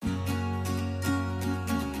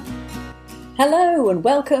Hello and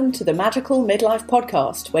welcome to the Magical Midlife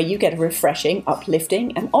Podcast, where you get a refreshing,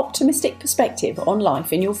 uplifting and optimistic perspective on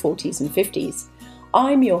life in your 40s and 50s.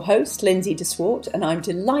 I'm your host, Lindsay de Swart, and I'm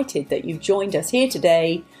delighted that you've joined us here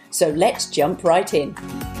today, so let's jump right in.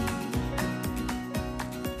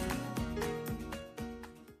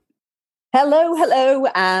 Hello,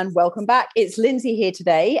 and welcome back. It's Lindsay here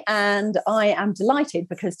today, and I am delighted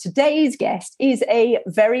because today's guest is a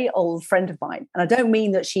very old friend of mine. And I don't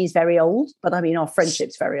mean that she's very old, but I mean our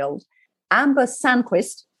friendship's very old. Amber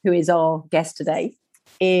Sandquist, who is our guest today,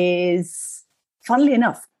 is, funnily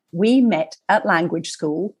enough, we met at language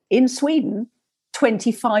school in Sweden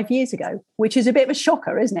 25 years ago, which is a bit of a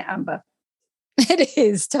shocker, isn't it, Amber? It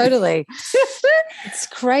is, totally. It's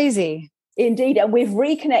crazy. Indeed, and we've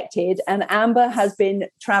reconnected, and Amber has been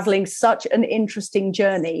traveling such an interesting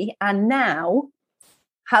journey and now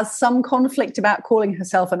has some conflict about calling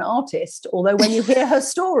herself an artist, although when you hear her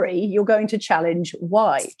story, you're going to challenge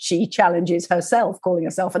why she challenges herself calling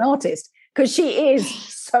herself an artist, because she is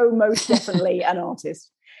so most definitely an artist.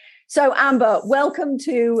 So Amber, welcome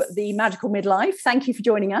to the Magical Midlife. Thank you for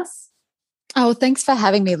joining us. Oh, thanks for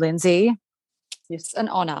having me, Lindsay. It's an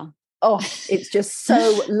honour. Oh, it's just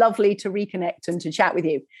so lovely to reconnect and to chat with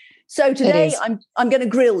you. So today I'm going to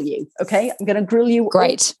grill you, okay? I'm going to grill you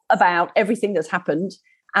about everything that's happened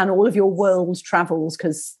and all of your world travels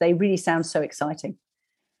because they really sound so exciting.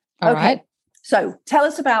 All right. So tell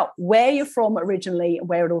us about where you're from originally and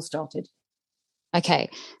where it all started. Okay.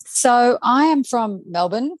 So I am from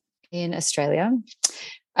Melbourne in Australia.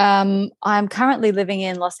 I'm currently living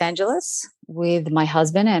in Los Angeles with my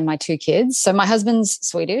husband and my two kids. So my husband's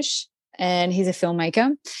Swedish and he's a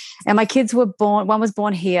filmmaker. And my kids were born, one was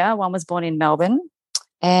born here, one was born in Melbourne.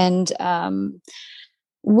 And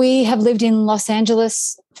we have lived in Los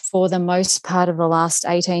Angeles for the most part of the last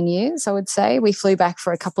 18 years, I would say. We flew back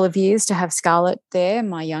for a couple of years to have Scarlett there,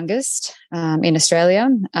 my youngest, in Australia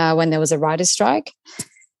when there was a writer's strike.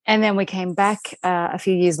 And then we came back a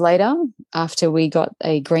few years later after we got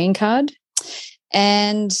a green card.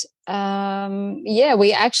 And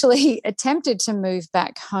we actually attempted to move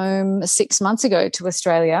back home 6 months ago to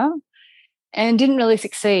Australia and didn't really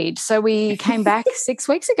succeed. So we came back 6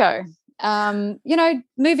 weeks ago.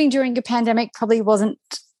 Moving during a pandemic probably wasn't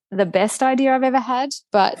the best idea I've ever had,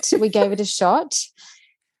 but we gave it a shot.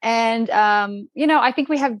 And, I think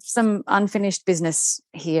we have some unfinished business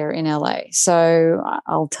here in LA. So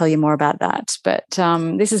I'll tell you more about that. But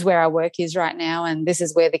this is where our work is right now. And this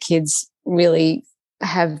is where the kids really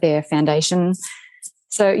have their foundation.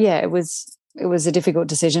 So, yeah, it was a difficult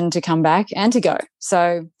decision to come back and to go.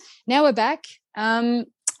 So now we're back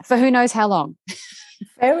for who knows how long.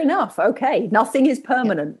 Fair enough. Okay. Nothing is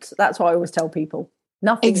permanent. Yep. That's what I always tell people.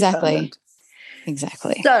 Nothing is permanent.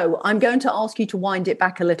 Exactly. So I'm going to ask you to wind it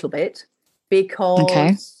back a little bit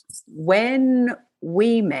because when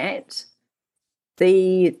we met,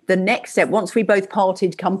 the next step, once we both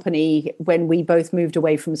parted company, when we both moved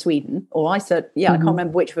away from Sweden, or I said, I can't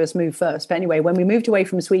remember which of us moved first, but anyway, when we moved away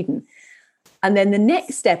from Sweden, and then the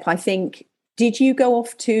next step, I think, did you go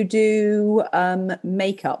off to do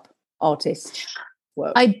makeup artist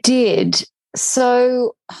work? I did.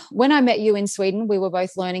 So when I met you in Sweden, we were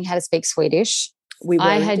both learning how to speak Swedish.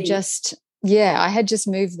 I had just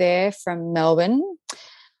moved there from Melbourne.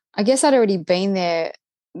 I guess I'd already been there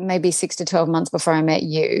maybe 6 to 12 months before I met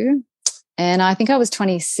you. And I think I was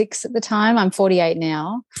 26 at the time. I'm 48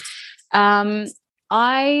 now.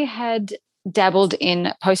 I had dabbled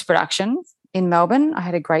in post-production in Melbourne. I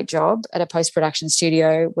had a great job at a post-production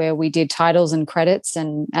studio where we did titles and credits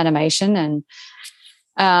and animation. And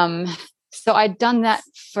so I'd done that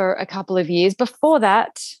for a couple of years. Before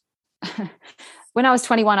that, when I was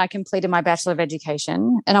 21, I completed my Bachelor of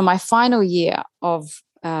Education. And on my final year of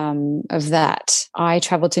that, I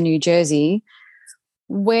traveled to New Jersey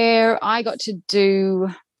where I got to do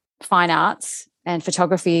fine arts and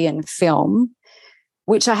photography and film,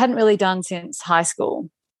 which I hadn't really done since high school.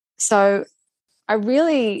 So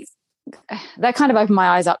that kind of opened my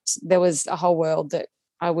eyes up. There was a whole world that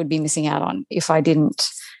I would be missing out on if I didn't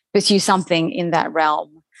pursue something in that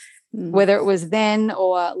realm, whether it was then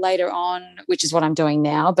or later on, which is what I'm doing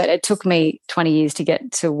now. But it took me 20 years to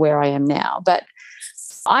get to where I am now. But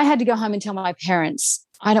I had to go home and tell my parents,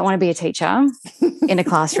 I don't want to be a teacher in a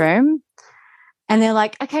classroom. And they're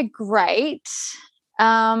like, okay, great. What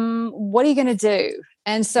are you going to do?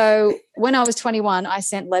 And so when I was 21, I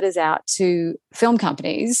sent letters out to film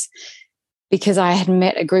companies because I had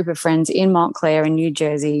met a group of friends in Montclair in New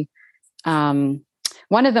Jersey. One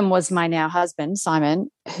of them was my now husband,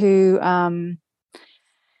 Simon, who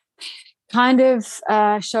kind of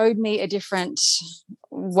showed me a different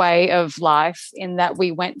way of life in that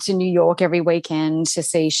we went to New York every weekend to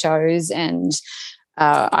see shows, and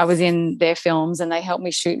I was in their films and they helped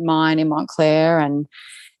me shoot mine in Montclair. And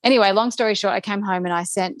anyway, long story short, I came home and I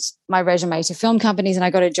sent my resume to film companies and I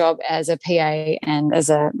got a job as a PA and as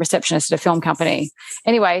a receptionist at a film company.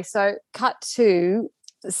 Anyway, so cut to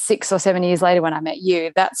 6 or 7 years later when I met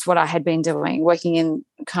you, that's what I had been doing, working in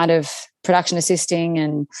kind of production assisting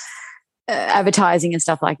and advertising and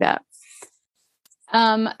stuff like that.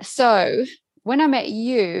 So when I met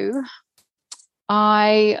you,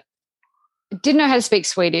 I didn't know how to speak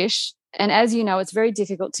Swedish. And as you know, it's very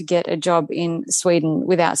difficult to get a job in Sweden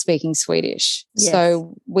without speaking Swedish. Yes.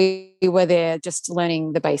 So we were there just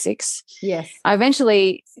learning the basics. Yes. I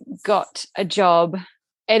eventually got a job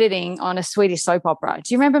editing on a Swedish soap opera.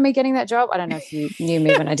 Do you remember me getting that job? I don't know if you knew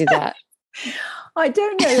me when I did that. I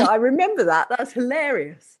don't know. I remember that. That's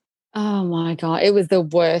hilarious. Oh, my God. It was the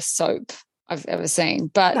worst soap I've ever seen.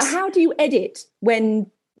 But how do you edit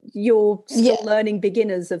when you're still learning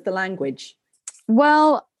beginners of the language?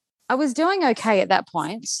 Well, I was doing okay at that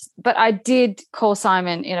point, but I did call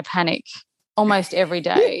Simon in a panic almost every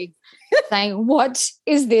day saying, what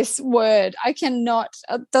is this word? I cannot,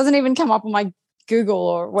 it doesn't even come up on my Google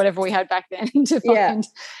or whatever we had back then to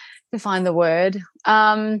find the word.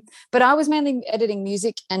 But I was mainly editing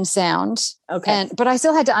music and sound. Okay. But I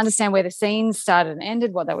still had to understand where the scenes started and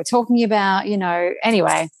ended, what they were talking about,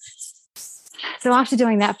 anyway. So after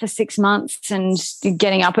doing that for 6 months and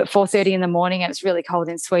getting up at 4:30 in the morning, and it's really cold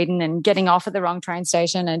in Sweden, and getting off at the wrong train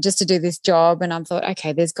station and just to do this job, and I thought,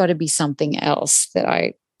 okay, there's got to be something else that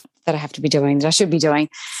I have to be doing, that I should be doing.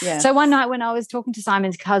 Yeah. So one night when I was talking to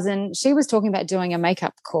Simon's cousin, she was talking about doing a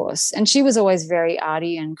makeup course, and she was always very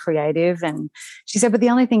arty and creative. And she said, but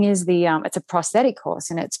the only thing is it's a prosthetic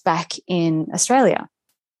course and it's back in Australia.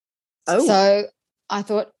 Oh. So I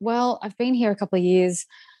thought, well, I've been here a couple of years.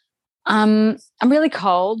 I'm really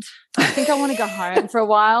cold. I think I want to go home for a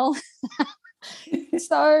while.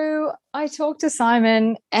 So I talked to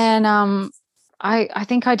Simon and I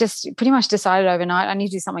think I just pretty much decided overnight I need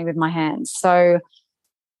to do something with my hands. So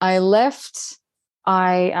I left.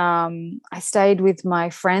 I stayed with my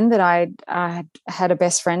friend that I had a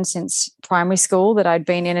best friend since primary school that I'd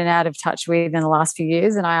been in and out of touch with in the last few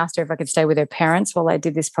years, and I asked her if I could stay with her parents while I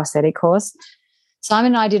did this prosthetic course.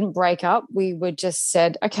 Simon and I didn't break up. We were just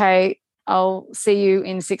said, okay, I'll see you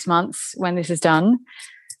in 6 months when this is done.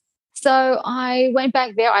 So I went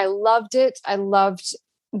back there. I loved it. I loved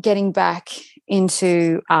getting back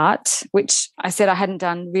into art, which I said I hadn't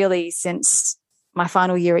done really since my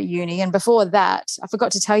final year at uni. And before that, I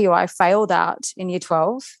forgot to tell you, I failed art in year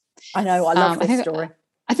 12. I know. I love this story.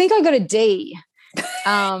 I think I got a D.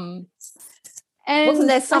 And wasn't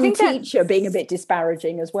there some teacher being a bit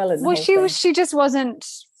disparaging as well? She just wasn't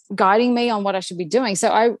guiding me on what I should be doing. So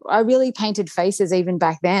I really painted faces even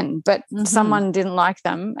back then, but someone didn't like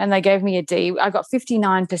them and they gave me a D. I got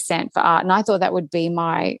 59% for art, and I thought that would be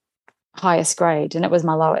my highest grade, and it was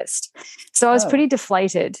my lowest. So I was pretty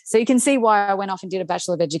deflated. So you can see why I went off and did a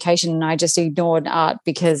Bachelor of Education and I just ignored art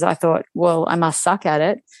because I thought, well, I must suck at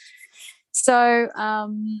it. So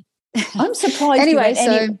I'm surprised. Anyway,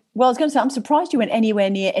 I was going to say, I'm surprised you went anywhere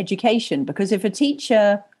near education, because if a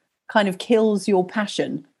teacher kind of kills your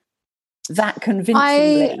passion that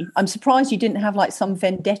convincingly, I'm surprised you didn't have like some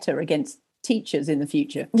vendetta against teachers in the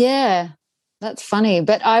future. Yeah, that's funny.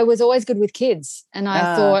 But I was always good with kids, and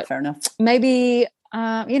I thought, fair enough. Maybe,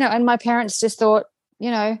 and my parents just thought,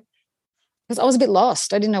 because I was a bit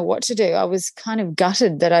lost. I didn't know what to do. I was kind of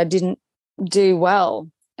gutted that I didn't do well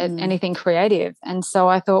at anything creative. And so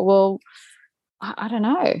I thought, well, I don't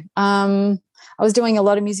know. I was doing a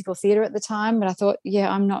lot of musical theatre at the time, but I thought,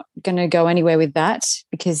 I'm not going to go anywhere with that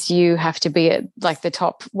because you have to be at like the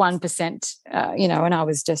top 1%, and I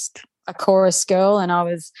was just a chorus girl and I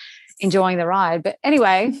was enjoying the ride. But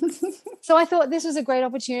anyway, so I thought this was a great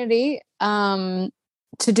opportunity to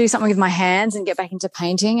do something with my hands and get back into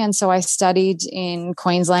painting. And so I studied in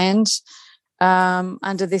Queensland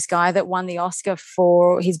under this guy that won the Oscar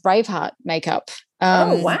for his Braveheart makeup.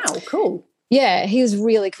 Oh, wow, cool. Yeah, he was a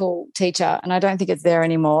really cool teacher, and I don't think it's there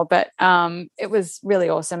anymore, but it was really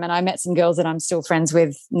awesome. And I met some girls that I'm still friends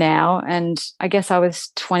with now, and I guess I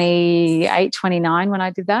was 28, 29 when I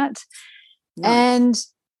did that. Nice. And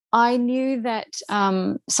I knew that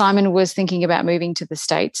Simon was thinking about moving to the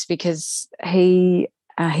States because he'd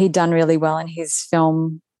done really well in his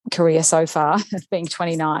film career so far, being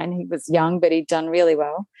 29. He was young, but he'd done really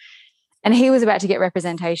well. And he was about to get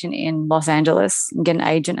representation in Los Angeles and get an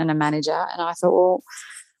agent and a manager. And I thought, well,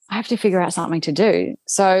 I have to figure out something to do.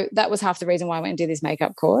 So that was half the reason why I went and did this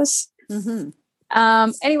makeup course. Mm-hmm.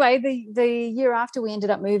 Anyway, the year after, we ended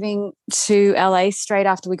up moving to LA straight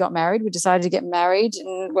after we got married. We decided to get married,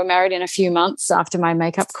 and we're married in a few months after my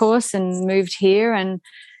makeup course, and moved here. And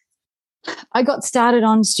I got started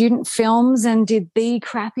on student films and did the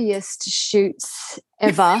crappiest shoots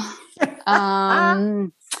ever.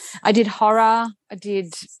 I did horror. I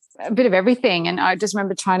did a bit of everything. And I just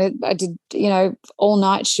remember I did, all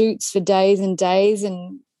night shoots for days and days,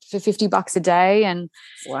 and for $50 a day. And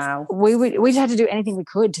wow, we just had to do anything we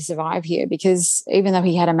could to survive here, because even though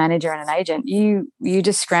he had a manager and an agent, you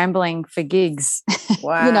just scrambling for gigs.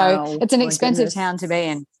 Wow. It's an expensive town to be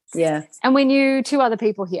in. Yeah. And we knew 2 other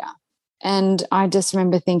people here. And I just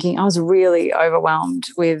remember thinking, I was really overwhelmed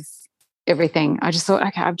with everything. I just thought,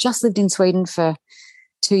 okay, I've just lived in Sweden for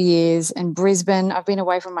 2 years, and Brisbane. I've been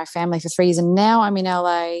away from my family for 3 years, and now I'm in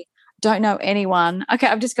LA. Don't know anyone. Okay,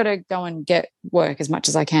 I've just got to go and get work as much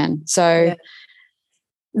as I can. So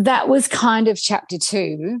that was kind of chapter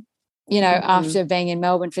 2, after being in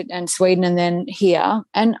Melbourne and Sweden and then here.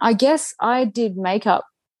 And I guess I did makeup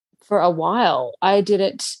for a while. I did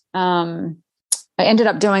it. I ended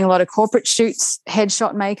up doing a lot of corporate shoots,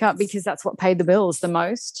 headshot makeup, because that's what paid the bills the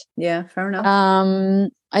most. Yeah, fair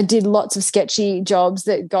enough. I did lots of sketchy jobs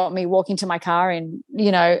that got me walking to my car in,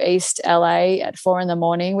 East LA at 4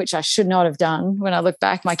 a.m, which I should not have done. When I look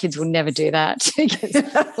back, my kids will never do that. Because,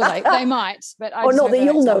 they might, but I not that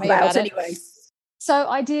you'll know about anyway. So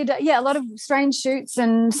I did, a lot of strange shoots,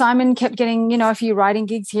 and Simon kept getting, a few writing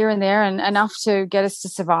gigs here and there, and enough to get us to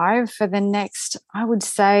survive for the next, I would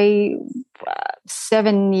say,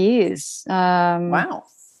 7 years. Wow.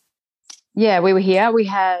 Yeah, we were here. We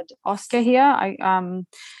had Oscar here.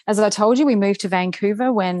 As I told you, we moved to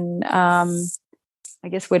Vancouver when I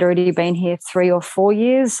guess we'd already been here 3 or 4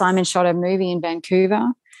 years. Simon shot a movie in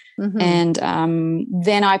Vancouver. Mm-hmm. And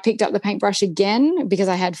then I picked up the paintbrush again because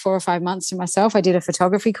I had 4 or 5 months to myself. I did a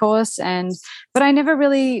photography course, but I never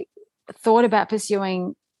really thought about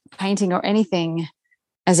pursuing painting or anything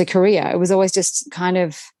as a career. It was always just kind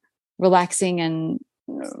of relaxing and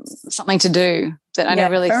something to do that I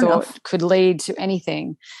never really thought could lead to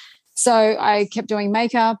anything. So I kept doing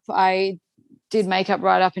makeup. I did makeup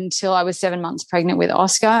right up until I was 7 months pregnant with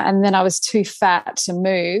Oscar, and then I was too fat to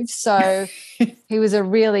move. So he was a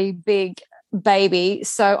really big baby.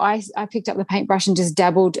 So I picked up the paintbrush and just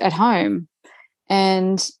dabbled at home.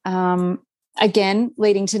 And again,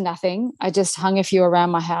 leading to nothing. I just hung a few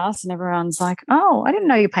around my house, and everyone's like, oh, I didn't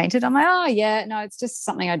know you painted. I'm like, oh, yeah, no, it's just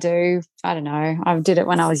something I do. I don't know. I did it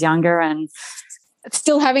when I was younger, and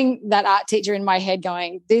still having that art teacher in my head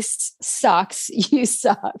going, this sucks, you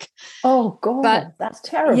suck. Oh God, that's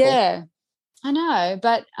terrible. Yeah, I know.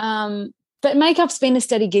 But makeup's been a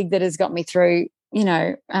steady gig that has got me through,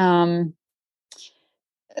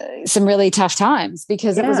 some really tough times,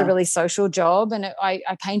 because it was a really social job, and I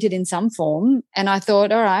painted in some form, and I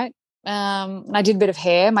thought, all right. I did a bit of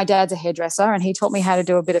hair. My dad's a hairdresser, and he taught me how to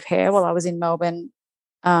do a bit of hair while I was in Melbourne.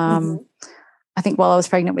 I think while I was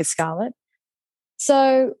pregnant with Scarlett.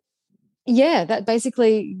 So, that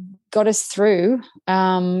basically got us through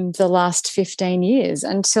the last 15 years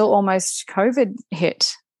until almost COVID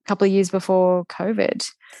hit, a couple of years before COVID.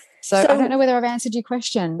 So I don't know whether I've answered your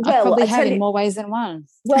question. Well, I probably have in more ways than one.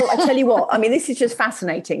 Well, I tell you what, I mean, this is just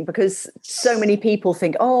fascinating, because so many people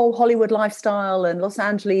think, oh, Hollywood lifestyle and Los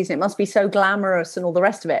Angeles, it must be so glamorous and all the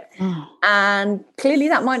rest of it. And clearly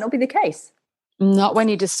that might not be the case. Not when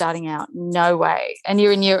you're just starting out. No way. And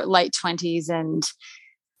you're in your late 20s, and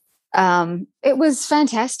it was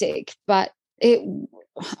fantastic, but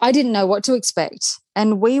I didn't know what to expect.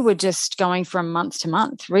 And we were just going from month to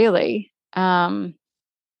month, really.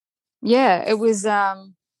 It was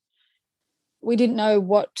we didn't know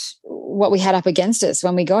what we had up against us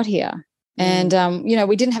when we got here. And,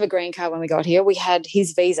 we didn't have a green card when we got here. We had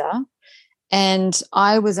his visa. And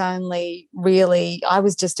I was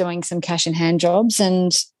just doing some cash in hand jobs.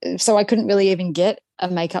 And so I couldn't really even get a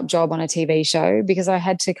makeup job on a TV show, because I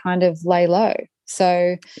had to kind of lay low.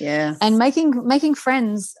 So, and making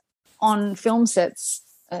friends on film sets,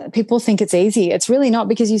 people think it's easy. It's really not,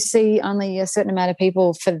 because you see only a certain amount of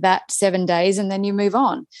people for that 7 days, and then you move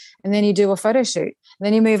on, and then you do a photo shoot, and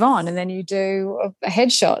then you move on, and then you do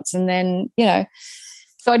headshots. And then,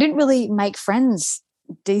 so I didn't really make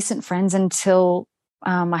decent friends until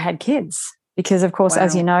I had kids, because of course,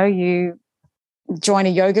 as you know, you join a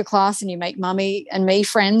yoga class and you make mummy and me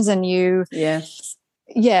friends, and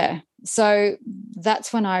so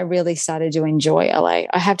that's when I really started to enjoy LA.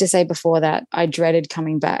 I have to say, before that, I dreaded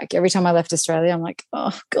coming back. Every time I left Australia, I'm like,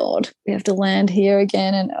 oh God, we have to land here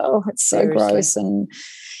again, and oh, it's so gross. And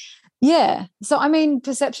Yeah. So, I mean,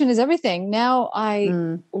 perception is everything. Now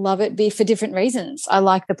I love it for different reasons. I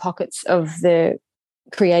like the pockets of the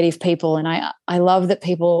creative people, and I love that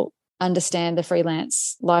people understand the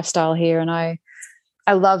freelance lifestyle here. And I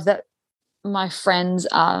love that my friends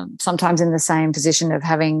are sometimes in the same position of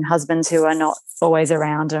having husbands who are not always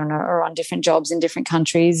around and are on different jobs in different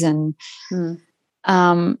countries. And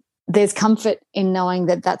there's comfort in knowing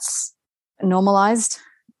that that's normalized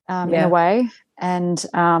in a way. And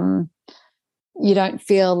you don't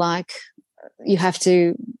feel like you have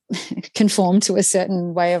to conform to a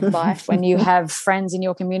certain way of life when you have friends in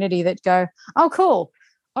your community that go, oh, cool.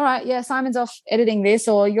 All right, yeah, Simon's off editing this,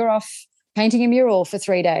 or you're off painting a mural for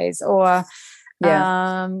 3 days, or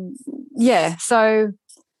So,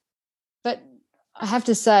 but I have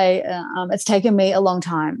to say, it's taken me a long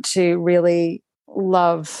time to really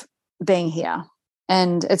love being here,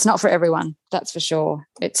 and it's not for everyone. That's for sure.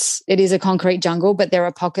 It is a concrete jungle, but there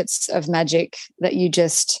are pockets of magic that you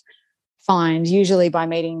just find, usually by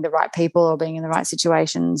meeting the right people or being in the right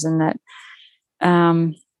situations, and that.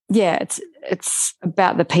 It's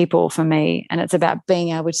about the people for me, and it's about being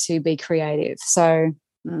able to be creative. So,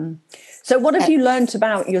 so what have you learned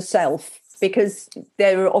about yourself? Because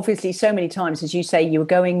there are obviously so many times, as you say, you were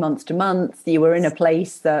going month to month, you were in a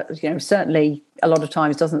place that, certainly a lot of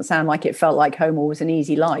times doesn't sound like it felt like home or was an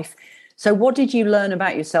easy life. So what did you learn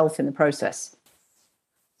about yourself in the process?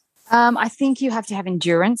 I think you have to have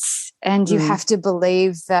endurance, and you have to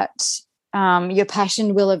believe that your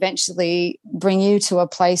passion will eventually bring you to a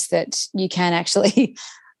place that you can actually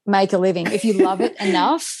make a living if you love it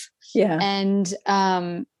enough. Yeah. And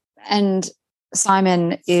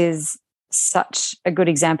Simon is such a good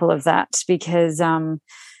example of that, because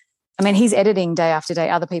he's editing day after day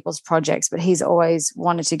other people's projects, but he's always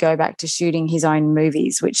wanted to go back to shooting his own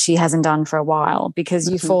movies, which he hasn't done for a while, because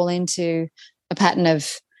you fall into a pattern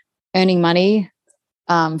of earning money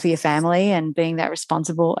for your family and being that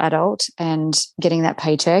responsible adult and getting that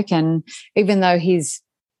paycheck. And even though he's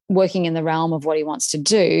working in the realm of what he wants to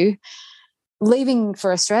do, leaving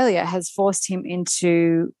for Australia has forced him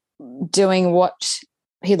into doing what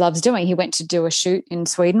he loves doing. He went to do a shoot in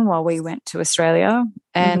Sweden while we went to Australia,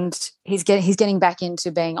 and he's getting back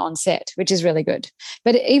into being on set, which is really good.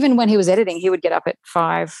 But even when he was editing, he would get up at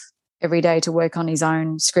 5 every day to work on his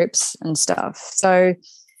own scripts and stuff. So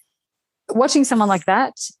watching someone like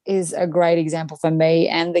that is a great example for me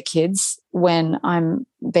and the kids when I'm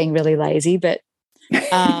being really lazy. But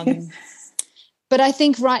but I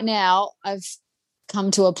think right now I've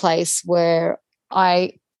come to a place where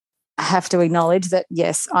I have to acknowledge that,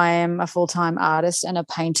 yes, I am a full-time artist and a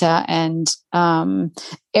painter, and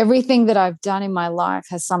everything that I've done in my life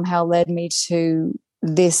has somehow led me to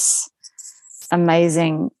this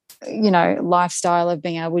amazing, lifestyle of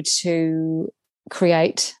being able to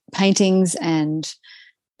create paintings and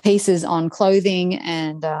pieces on clothing.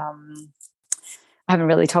 And I haven't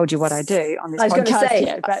really told you what I do on this podcast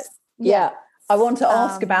yet, but yeah. I want to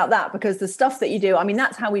ask about that, because the stuff that you do,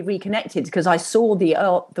 that's how we reconnected, because I saw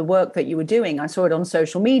the work that you were doing. I saw it on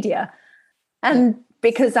social media, and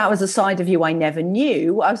because that was a side of you I never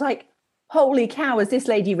knew, I was like, holy cow, has this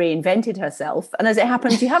lady reinvented herself? And as it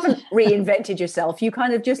happens, you haven't reinvented yourself. You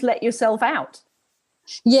kind of just let yourself out.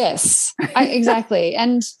 Yes, exactly.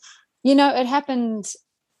 And, it happened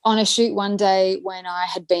on a shoot one day when I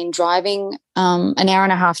had been driving an hour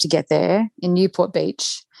and a half to get there in Newport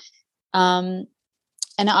Beach. And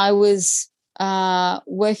I was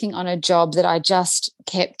working on a job that I just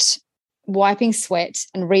kept wiping sweat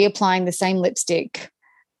and reapplying the same lipstick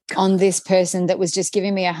on this person that was just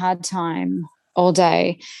giving me a hard time all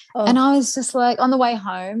day. Oh. And I was just like, on the way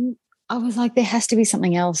home, I was like, there has to be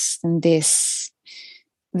something else than this.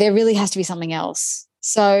 There really has to be something else.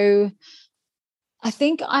 So I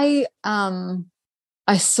think I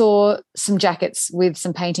saw some jackets with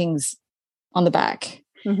some paintings on the back.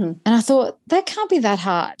 And I thought, that can't be that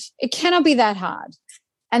hard. It cannot be that hard.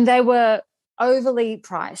 And they were overly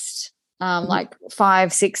priced, like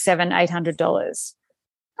 $500, $600, $700,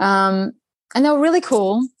 $800. And they were really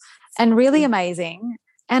cool and really amazing.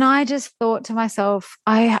 And I just thought to myself,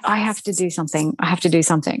 I have to do something. I have to do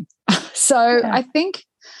something. So I think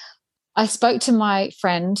I spoke to my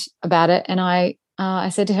friend about it, and I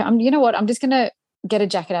said to her, you know what, I'm just going to get a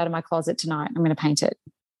jacket out of my closet tonight. I'm going to paint it.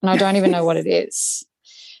 And I don't even know what it is.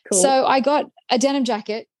 Cool. So I got a denim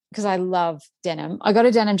jacket, because I love denim. I got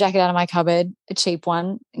a denim jacket out of my cupboard, a cheap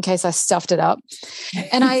one, in case I stuffed it up.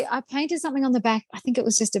 And I painted something on the back. I think it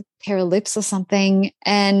was just a pair of lips or something.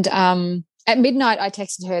 And at midnight, I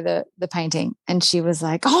texted her the painting, and she was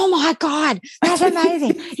like, "Oh my God, that's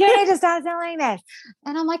amazing! You need to start selling this."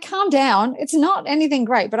 And I'm like, "Calm down. It's not anything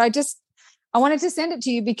great, but I wanted to send it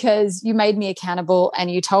to you because you made me accountable and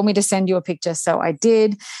you told me to send you a picture, so I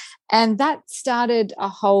did." And that started a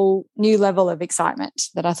whole new level of excitement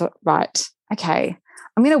that I thought, right, okay,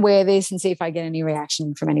 I'm going to wear this and see if I get any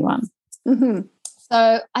reaction from anyone. Mm-hmm.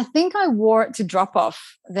 So I think I wore it to drop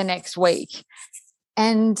off the next week.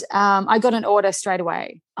 And I got an order straight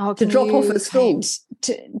away. Oh, to drop off at school?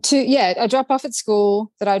 I drop off at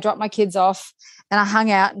school, that I dropped my kids off, and I hung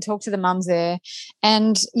out and talked to the mums there.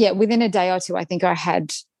 And, within a day or two, I think I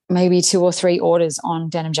had maybe 2 or 3 orders on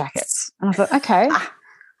denim jackets. And I thought, okay.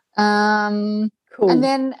 Cool. And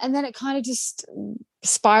then it kind of just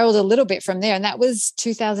spiraled a little bit from there. And that was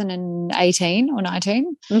 2018 or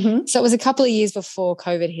 19. Mm-hmm. So it was a couple of years before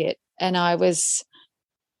COVID hit, and I was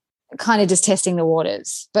kind of just testing the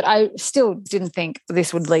waters, but I still didn't think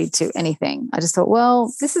this would lead to anything. I just thought,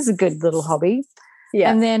 well, this is a good little hobby. Yeah.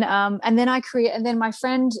 And then my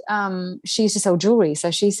friend, she used to sell jewelry. So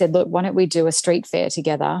she said, look, why don't we do a street fair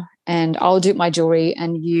together, and I'll do my jewelry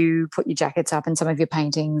and you put your jackets up and some of your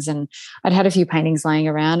paintings. And I'd had a few paintings laying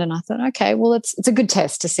around, and I thought, okay, well, it's a good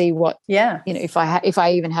test to see what, if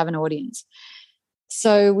I even have an audience.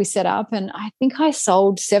 So we set up, and I think I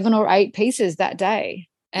sold 7 or 8 pieces that day.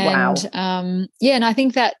 And wow. And I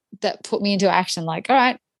think that put me into action. Like, all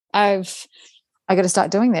right, I got to start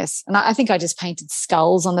doing this. And I think I just painted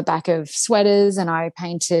skulls on the back of sweaters, and I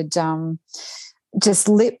painted just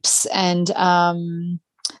lips, and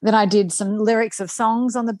then I did some lyrics of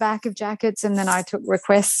songs on the back of jackets, and then I took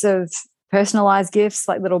requests of personalized gifts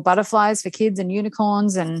like little butterflies for kids and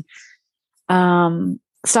unicorns and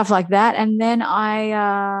stuff like that. And then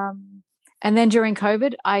And then during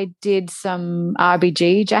COVID, I did some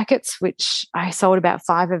RBG jackets, which I sold about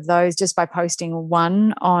 5 of those just by posting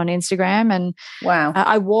one on Instagram. And wow,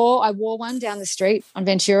 I wore one down the street on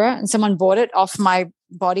Ventura, and someone bought it off my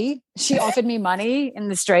body. She offered me money in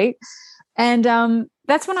the street, and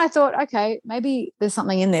that's when I thought, okay, maybe there's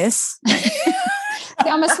something in this.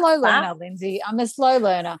 I'm a slow learner, Lindsay. I'm a slow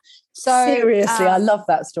learner. So seriously, I love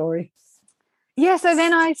that story. Yeah. So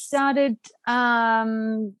then I started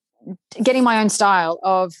getting my own style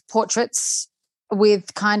of portraits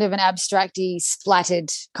with kind of an abstracty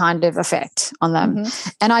splattered kind of effect on them. Mm-hmm.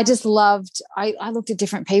 And I just loved, I looked at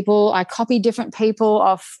different people. I copied different people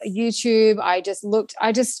off YouTube. I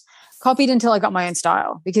just copied until I got my own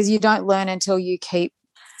style, because you don't learn until you keep,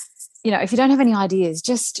 if you don't have any ideas,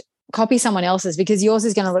 just copy someone else's, because yours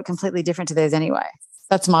is going to look completely different to theirs anyway.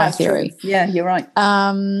 That's my theory. True. Yeah, you're right.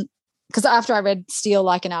 Because after I read Steal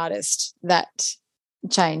Like an Artist, that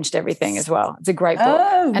changed everything as well. It's a great book.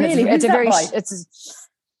 Oh, and really? It's a very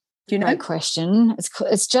do you know? Great question.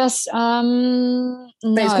 It's just but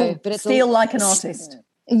it's Steal Like an Artist.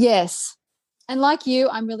 Yes. And like you,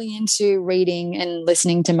 I'm really into reading and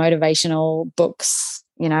listening to motivational books,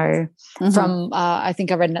 mm-hmm. from I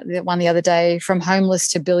think I read one the other day, From Homeless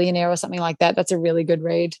to Billionaire or something like that. That's a really good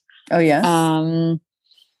read. Oh yeah.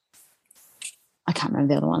 I can't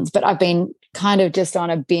remember the other ones, but I've been kind of just on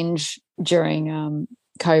a binge during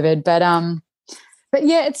COVID. But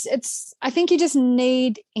yeah, it's I think you just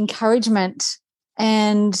need encouragement,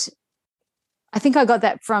 and I think I got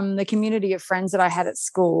that from the community of friends that I had at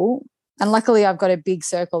school. And luckily I've got a big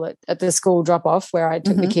circle at the school drop-off where I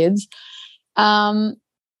took mm-hmm. the kids. And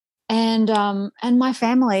my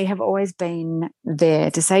family have always been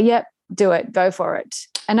there to say, yep, do it, go for it.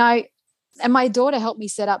 And my daughter helped me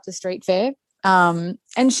set up the street fair. And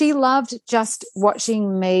she loved just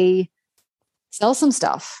watching me sell some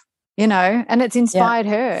stuff, and it's inspired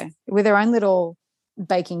her with her own little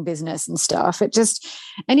baking business and stuff.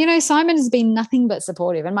 Simon has been nothing but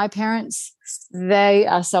supportive, and my parents, they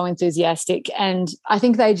are so enthusiastic, and I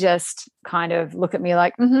think they just kind of look at me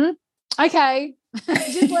like, mm-hmm, okay,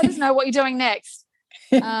 just let us know what you're doing next.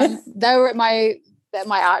 They were at my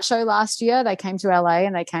art show last year. They came to LA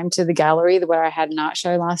and they came to the gallery where I had an art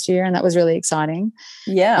show last year, and that was really exciting.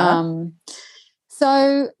 Yeah.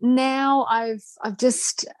 So now I've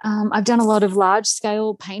done a lot of large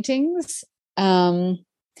scale paintings. Tell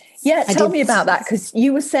me about that, because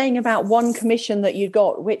you were saying about one commission that you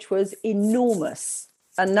got, which was enormous,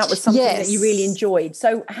 and that was something that you really enjoyed.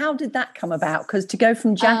 So how did that come about? Because to go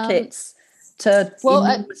from jackets to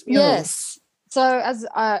enormous murals. Yes. So as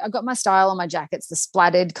I got my style on my jackets, the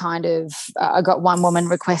splattered kind of, I got one woman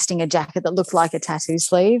requesting a jacket that looked like a tattoo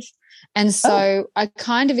sleeve. And so I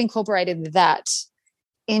kind of incorporated that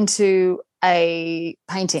into a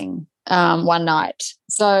painting one night.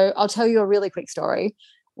 So I'll tell you a really quick story.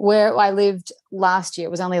 where I lived last year,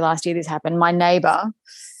 it was only last year this happened, my neighbour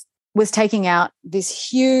was taking out this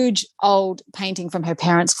huge old painting from her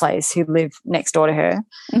parents' place who live next door to her.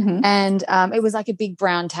 Mm-hmm. And it was like a big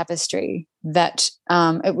brown tapestry that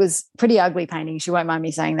it was pretty ugly painting. She won't mind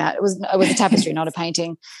me saying that. It was a tapestry, not a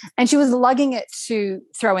painting. And she was lugging it to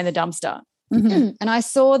throw in the dumpster. Mm-hmm. And I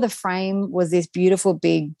saw the frame was this beautiful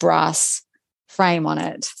big brass frame on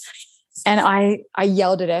it. And I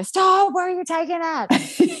yelled at her, "Stop, where are you taking that?"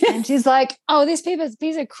 And she's like, "Oh, this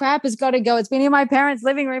piece of crap has got to go. It's been in my parents'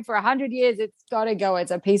 living room for 100 years. It's got to go.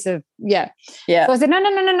 It's a piece of," yeah. So I said,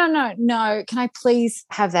 no. Can I please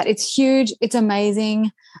have that? It's huge. It's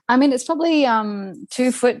amazing. I mean, it's probably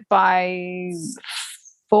 2 foot by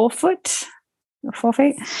 4 foot, 4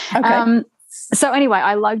 feet. Okay. So anyway,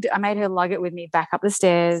 I made her lug it with me back up the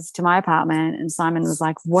stairs to my apartment, and Simon was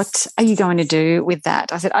like, "What are you going to do with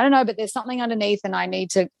that?" I said, "I don't know, but there's something underneath and I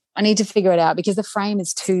need to figure it out because the frame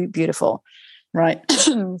is too beautiful." Right.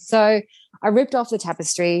 So I ripped off the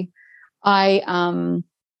tapestry. I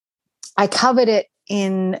covered it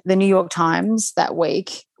in the New York Times that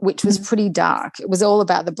week, which was pretty dark. It was all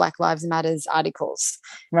about the Black Lives Matters articles.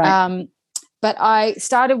 Right. But I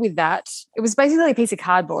started with that. It was basically a piece of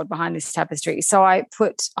cardboard behind this tapestry. So I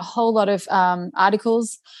put a whole lot of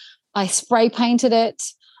articles. I spray painted it.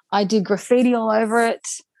 I did graffiti all over it.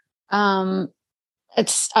 I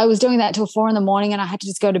was doing that till 4 a.m, and I had to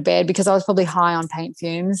just go to bed because I was probably high on paint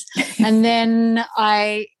fumes. And then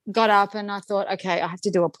I got up and I thought, okay, I have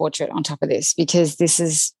to do a portrait on top of this because this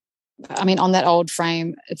is, I mean, on that old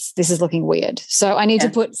frame, this is looking weird. So I need to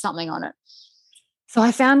put something on it. So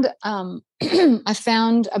I found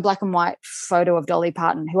a black and white photo of Dolly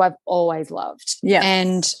Parton, who I've always loved. Yeah.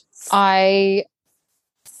 And I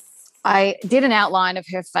did an outline of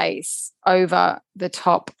her face over the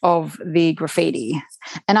top of the graffiti.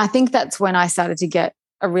 And I think that's when I started to get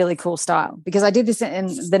a really cool style because I did this in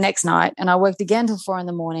the next night and I worked again till 4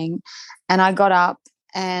 a.m. and I got up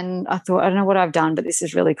and I thought, I don't know what I've done, but this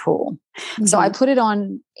is really cool. Mm-hmm. So I put it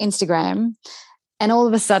on Instagram and all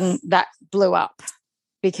of a sudden that blew up.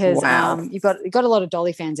 Because you've got a lot of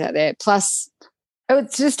Dolly fans out there. Plus,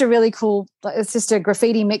 it's just a really cool. It's just a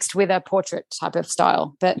graffiti mixed with a portrait type of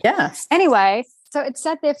style. But anyway, so it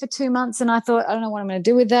sat there for 2 months, and I thought, I don't know what I'm going to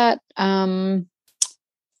do with that.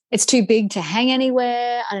 It's too big to hang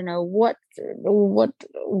anywhere. I don't know what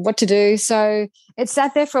to do. So it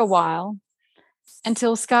sat there for a while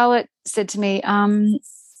until Scarlett said to me,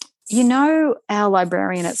 "You know, our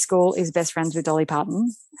librarian at school is best friends with Dolly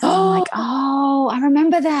Parton." I'm like, "Oh, I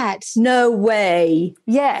remember that." No way.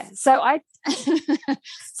 Yeah. So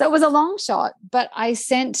so it was a long shot, but I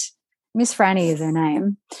sent Miss Franny is her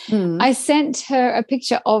name. I sent her a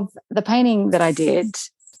picture of the painting that I did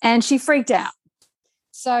and she freaked out.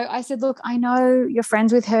 So I said, "Look, I know you're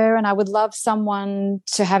friends with her and I would love someone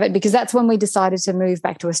to have it," because that's when we decided to move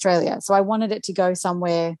back to Australia. So I wanted it to go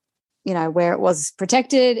somewhere, you know, where it was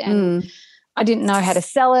protected and I didn't know how to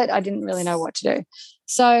sell it. I didn't really know what to do.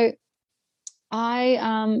 So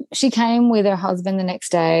she came with her husband the next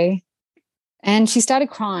day and she started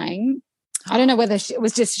crying. I don't know whether she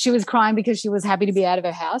was crying because she was happy to be out of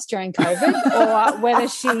her house during COVID or whether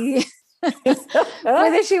she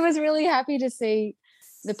was really happy to see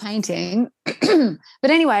the painting.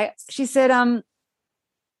 But anyway, she said, "Oh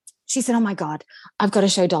my God, I've got to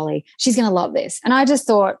show Dolly. She's going to love this." And I just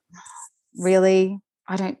thought, really?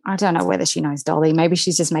 I don't know whether she knows Dolly. Maybe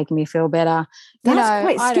she's just making me feel better. That's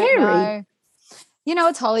quite scary. You know,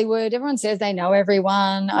 it's Hollywood. Everyone says they know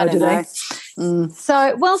everyone. I don't know. They?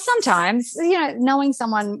 So, well, sometimes, you know, knowing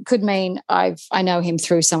someone could mean I know him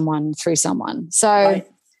through someone. So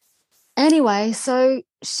anyway, so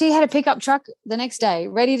she had a pickup truck the next day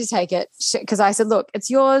ready to take it because I said, "Look, it's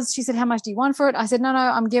yours." She said, "How much do you want for it?" I said, No,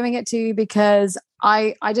 I'm giving it to you because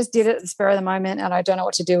I just did it at the spur of the moment and I don't know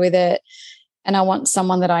what to do with it. And I want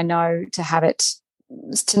someone that I know to have it,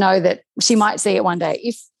 to know that she might see it one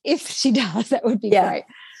day. If she does, that would be great.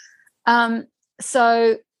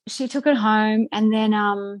 So she took it home and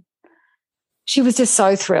then she was just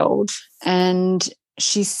so thrilled. And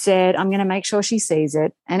she said, "I'm going to make sure she sees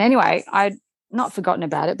it." And anyway, I'd not forgotten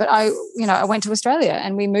about it, but I went to Australia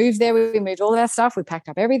and we moved there. We moved all of our stuff. We packed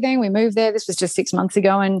up everything. We moved there. This was just 6 months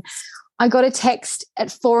ago. And I got a text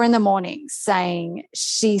at 4 a.m. saying,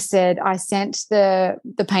 she said, "I sent the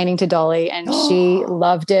painting to Dolly and she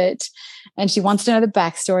loved it and she wants to know the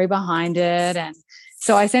backstory behind it." And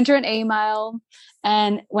so I sent her an email.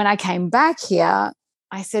 And when I came back here,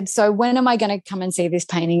 I said, "So when am I going to come and see this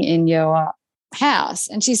painting in your house?"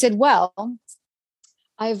 And she said, "Well,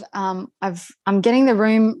 I'm getting the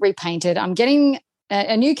room repainted. I'm getting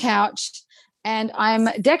a new couch and I'm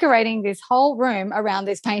decorating this whole room around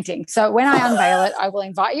this painting. So when I unveil it, I will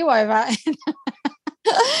invite you over.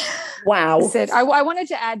 Wow. I wanted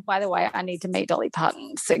to add, by the way, I need to meet Dolly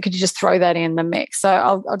Parton. So could you just throw that in the mix? So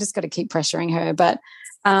I'll just got to keep pressuring her. But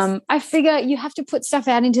I figure you have to put stuff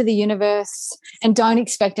out into the universe and don't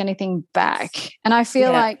expect anything back. And I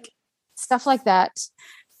feel like stuff like that,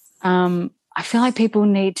 I feel like people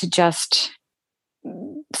need to just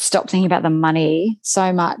stop thinking about the money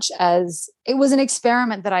so much, as it was an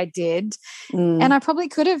experiment that I did, and I probably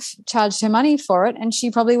could have charged her money for it and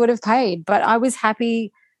she probably would have paid, but I was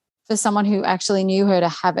happy for someone who actually knew her to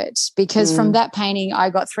have it, because from that painting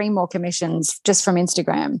I got 3 more commissions just from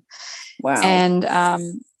Instagram. Wow. And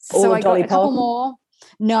so I got a couple more.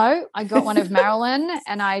 No, I got one of Marilyn,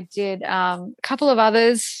 and I did a couple of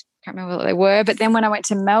others. Can't remember what they were, but then when I went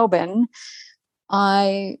to Melbourne,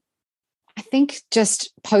 I think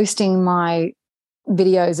just posting my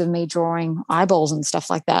videos of me drawing eyeballs and stuff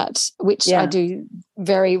like that, which I do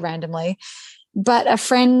very randomly. But a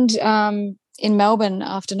friend in Melbourne,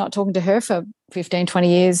 after not talking to her for 15, 20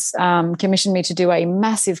 years, commissioned me to do a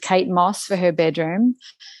massive Kate Moss for her bedroom.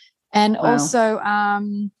 And also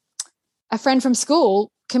a friend from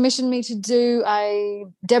school commissioned me to do a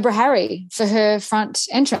Deborah Harry for her front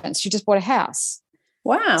entrance. She just bought a house.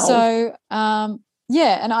 Wow. So,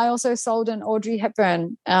 and I also sold an Audrey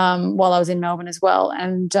Hepburn while I was in Melbourne as well.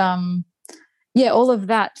 And, all of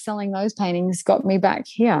that, selling those paintings got me back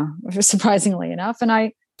here, surprisingly enough. And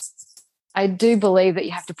I do believe that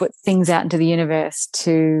you have to put things out into the universe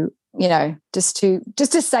to, just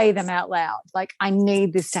to say them out loud. Like, I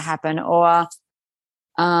need this to happen. Or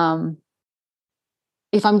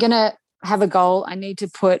if I'm going to have a goal, I need to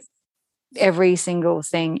put every single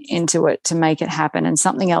thing into it to make it happen, and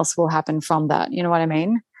something else will happen from that. You know what I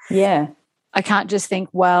mean? Yeah. I can't just think,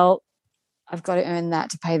 well, I've got to earn that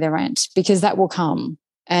to pay the rent, because that will come.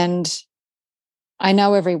 And I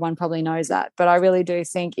know everyone probably knows that, but I really do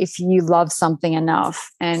think if you love something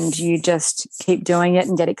enough and you just keep doing it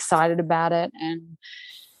and get excited about it, and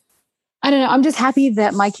I don't know, I'm just happy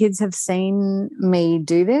that my kids have seen me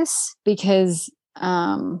do this, because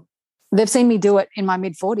they've seen me do it in my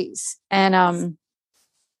mid-40s, and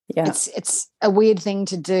it's a weird thing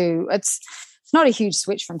to do. It's not a huge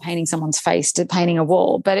switch from painting someone's face to painting a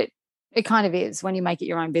wall, but it kind of is when you make it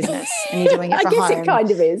your own business and you're doing it for home. I guess it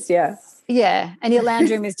kind of is, yeah. Yeah, and your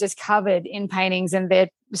lounge room is just covered in paintings, and they're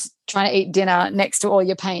trying to eat dinner next to all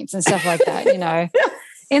your paints and stuff like that,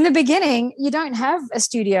 In the beginning, you don't have a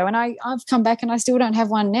studio, and I've come back and I still don't have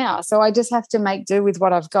one now. So I just have to make do with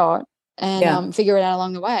what I've got and figure it out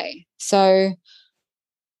along the way. So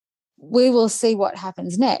we will see what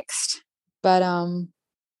happens next. But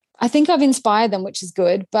I think I've inspired them, which is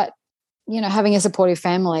good. But, having a supportive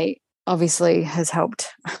family obviously has helped.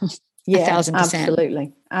 Yeah,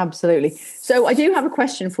 1,000%. Absolutely. So I do have a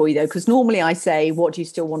question for you, though, because normally I say, what do you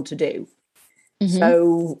still want to do? Mm-hmm.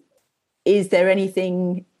 So is there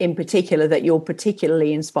anything in particular that you're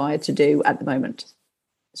particularly inspired to do at the moment?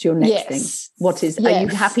 It's your next thing. What is, are you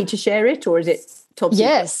happy to share it, or is it top secret?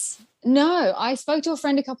 Yes. No, I spoke to a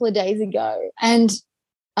friend a couple of days ago, and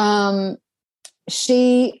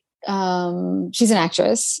she's an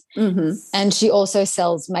actress, and she also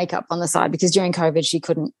sells makeup on the side, because during COVID she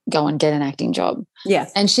couldn't go and get an acting job. Yeah.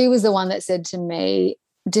 And she was the one that said to me,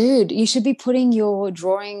 dude, you should be putting your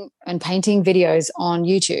drawing and painting videos on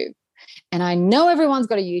YouTube. And I know everyone's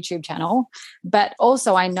got a YouTube channel, but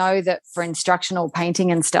also I know that for instructional painting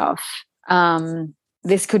and stuff,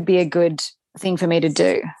 this could be a good thing for me to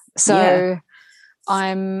do. So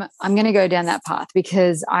I'm going to go down that path,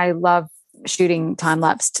 because I love shooting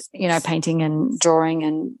time-lapsed, painting and drawing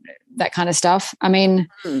and that kind of stuff. I mean,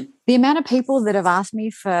 the amount of people that have asked me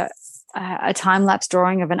for a time-lapse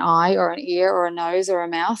drawing of an eye or an ear or a nose or a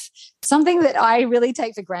mouth, something that I really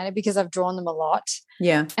take for granted because I've drawn them a lot.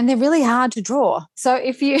 Yeah. And they're really hard to draw. So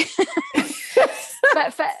if you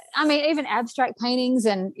but even abstract paintings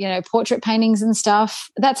and, portrait paintings and stuff,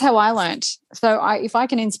 that's how I learned. So if I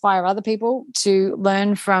can inspire other people to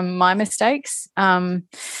learn from my mistakes, I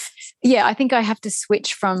think I have to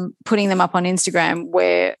switch from putting them up on Instagram,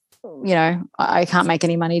 where, I can't make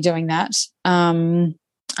any money doing that.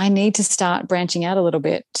 I need to start branching out a little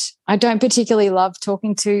bit. I don't particularly love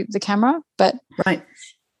talking to the camera, but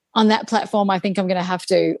on that platform, I think I'm going to have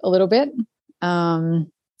to a little bit.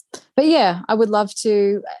 But yeah, I would love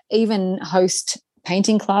to even host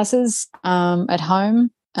painting classes at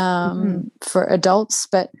home for adults.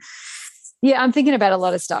 But yeah, I'm thinking about a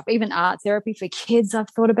lot of stuff, even art therapy for kids I've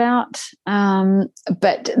thought about.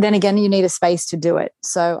 But then again, you need a space to do it.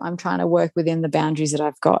 So I'm trying to work within the boundaries that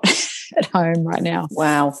I've got at home right now.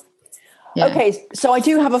 Wow. Yeah. Okay, so I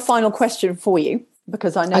do have a final question for you,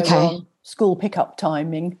 because I know we're on school pickup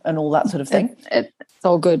timing and all that sort of thing. It's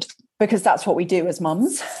all good. Because that's what we do as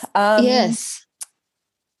mums. Yes.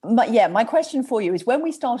 My question for you is, when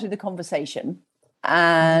we started the conversation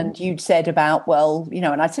and you'd said about, well, you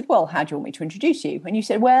know, and I said, well, how do you want me to introduce you? And you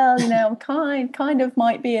said, well, you know, I'm kind of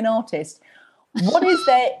might be an artist. What is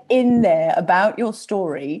there in there about your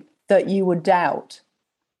story that you would doubt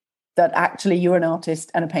that actually you're an artist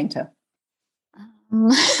and a painter?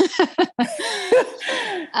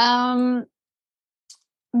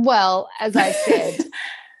 Well, as I said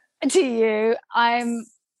to you, I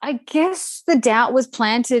guess the doubt was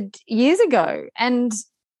planted years ago. And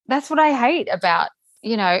that's what I hate about,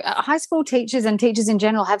 you know, high school teachers and teachers in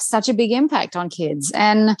general have such a big impact on kids.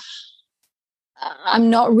 And I'm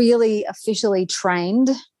not really officially trained,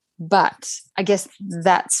 but I guess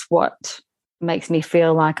that's what makes me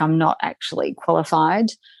feel like I'm not actually qualified.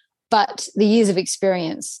 But the years of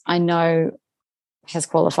experience I know has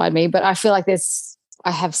qualified me. But I feel like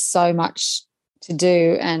I have so much to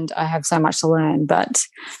do and I have so much to learn. But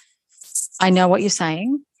I know what you're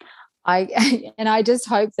saying. I just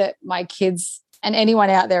hope that my kids and anyone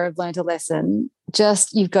out there have learned a lesson.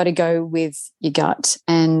 Just, you've got to go with your gut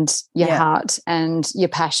and your heart and your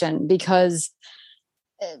passion, because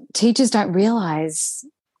teachers don't realize.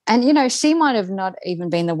 And, you know, she might have not even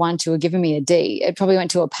been the one to have given me a D. It probably went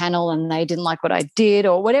to a panel and they didn't like what I did,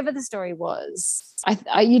 or whatever the story was.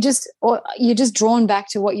 You're just drawn back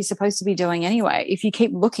to what you're supposed to be doing anyway. If you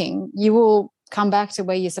keep looking, you will come back to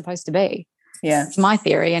where you're supposed to be. Yeah. It's my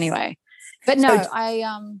theory anyway. But no,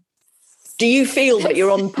 do you feel that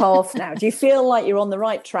you're on path now? Do you feel like you're on the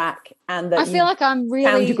right track? And that I feel like I'm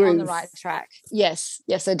really on the right track. Yes,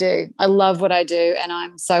 I do. I love what I do, and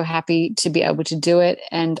I'm so happy to be able to do it.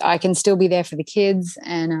 And I can still be there for the kids.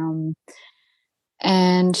 And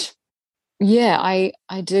yeah,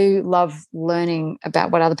 I do love learning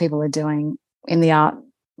about what other people are doing in the art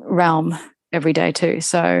realm every day too.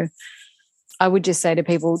 So I would just say to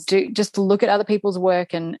people, just look at other people's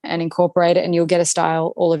work and incorporate it, and you'll get a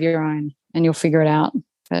style all of your own, and you'll figure it out.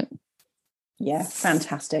 But yeah,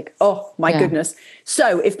 fantastic. Oh, my goodness.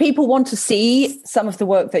 So if people want to see some of the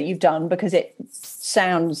work that you've done, because it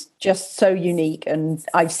sounds just so unique and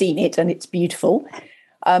I've seen it and it's beautiful,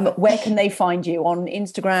 where can they find you? On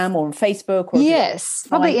Instagram or on Facebook? Or yes,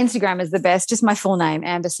 probably Instagram is the best. Just my full name,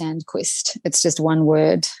 Amber Sandquist. It's just one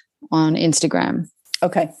word on Instagram.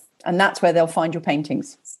 Okay. And that's where they'll find your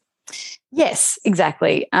paintings. Yes,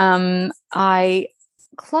 exactly. I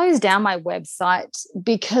closed down my website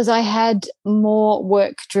because I had more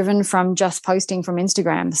work driven from just posting from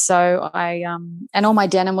Instagram. So and all my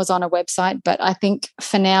denim was on a website, but I think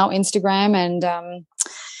for now Instagram, and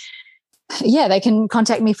they can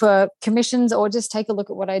contact me for commissions or just take a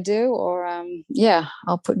look at what I do, or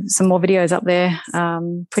I'll put some more videos up there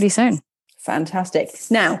pretty soon. Fantastic.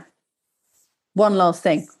 Now, one last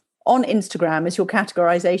thing. On Instagram, is your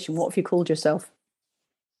categorization, what have you called yourself?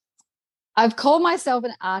 I've called myself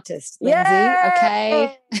an artist, Lindsay.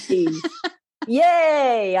 Yay! Okay.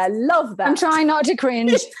 Yay! I love that. I'm trying not to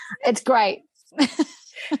cringe. It's great.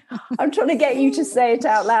 I'm trying to get you to say it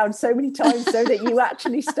out loud so many times so that you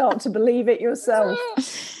actually start to believe it yourself.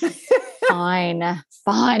 Fine.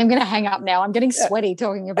 I'm going to hang up now. I'm getting sweaty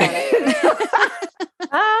talking about it.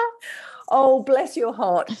 Oh, bless your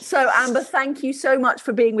heart. So, Amber, thank you so much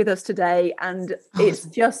for being with us today. And it's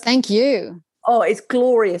just... Thank you. Oh, it's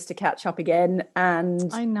glorious to catch up again. And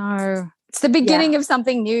I know. It's the beginning of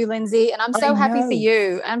something new, Lindsay. And I'm so happy for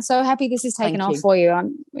you. I'm so happy this has taken off for you.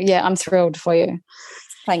 I'm thrilled for you.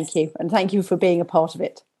 Thank you. And thank you for being a part of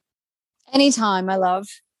it. Anytime, my love.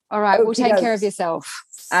 All right. Well, take care of yourself.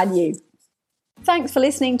 And you. Thanks for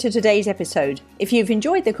listening to today's episode. If you've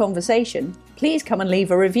enjoyed the conversation, please come and leave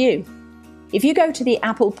a review. If you go to the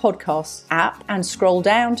Apple Podcasts app and scroll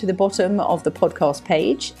down to the bottom of the podcast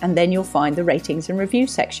page, and then you'll find the ratings and review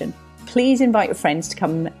section. Please invite your friends to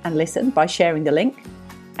come and listen by sharing the link.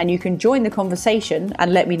 And you can join the conversation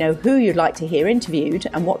and let me know who you'd like to hear interviewed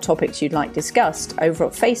and what topics you'd like discussed over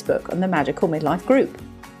at Facebook on the Magical Midlife group.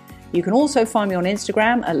 You can also find me on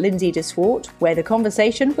Instagram at Lindsay de Swart, where the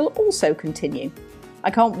conversation will also continue.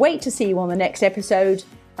 I can't wait to see you on the next episode.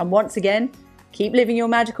 And once again, keep living your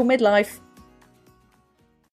magical midlife.